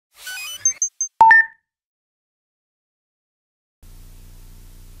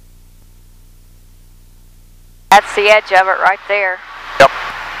That's the edge of it right there. Yep,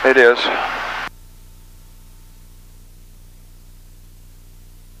 it is.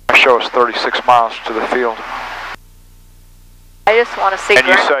 I show us 36 miles to the field. I just want to see. And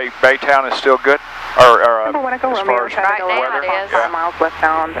you say Baytown is still good? Or Number 1 Echo Romeo, right now it is. 5 miles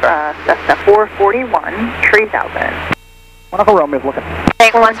westbound, Cessna 441, 3000. 1 Echo Romeo is looking. I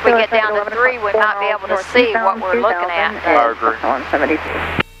think once we get down to 3, we might be able to see what we're looking at. I agree. 172.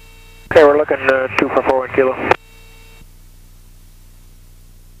 Okay, we're looking 2441 kilo.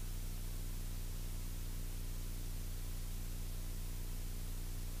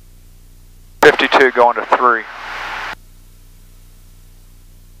 .52 going to 3.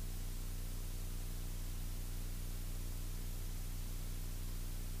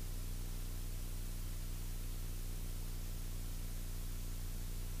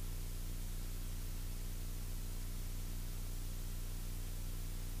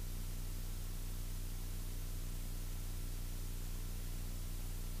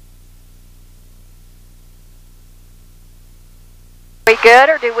 We good,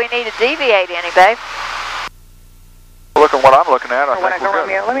 or do we need to deviate any, babe? Look at what I'm looking at. I think we're good.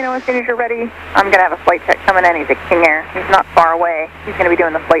 Romeo, let me know as soon as you're ready. I'm going to have a flight check coming in. He's at King Air. He's not far away. He's going to be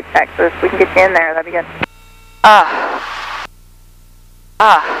doing the flight check, so if we can get you in there, that'd be good.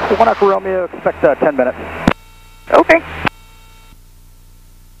 1 Echo Romeo, expect 10 minutes. Okay.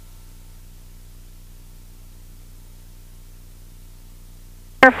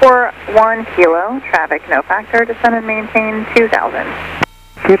 Air 41 kilo, traffic no factor, descend and maintain 2000.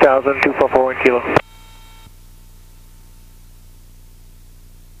 2000, 2441 kilo.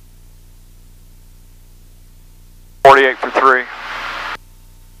 .48 for 3.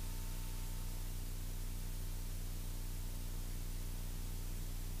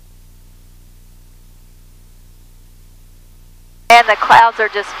 And the clouds are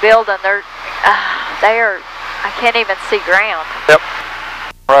just building. They are, I can't even see ground. Yep.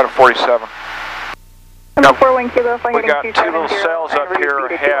 We're at a 47. Number 41 kilo, flying We got 2 little cells up here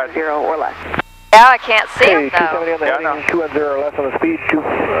ahead. 0 or less. Now I can't see them though. 270 on the heading, 210 or less on the speed,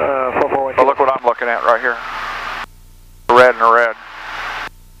 2441 Oh, kilo. look what I'm looking at right here. A red and a red.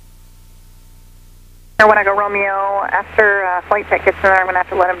 Air 1 Echo Romeo, after flight check gets in there, I'm going to have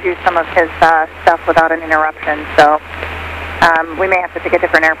to let him do some of his stuff without an interruption, so we may have to pick a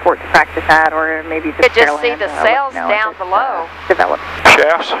different airport to practice at, or maybe You could just see the sails down below. Develop.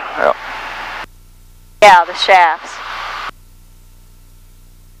 Shafts? Yep. Yeah, the shafts.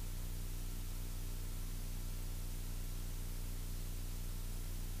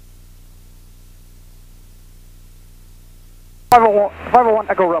 .501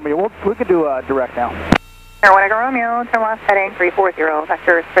 Echo Romeo, we could do direct now. Air 1 Echo Romeo, turn left heading 340,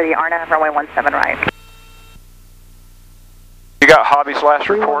 vectors for the RNAV runway 17 right. You got Hobby's last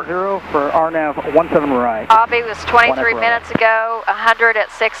report? 310 for RNAV 17 right. Hobby was 23 minutes ago, 100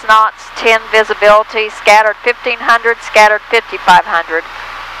 at 6 knots, 10 visibility, scattered 1500, scattered 5500.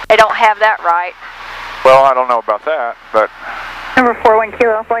 They don't have that right. Well, I don't know about that, but... Number 41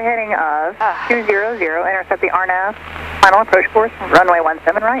 kilo, flight heading of 200, intercept the RNAV, final approach course, runway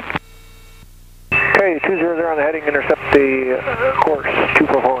 17 right. Okay, 200 on the heading, intercept the course,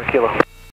 2441 kilo.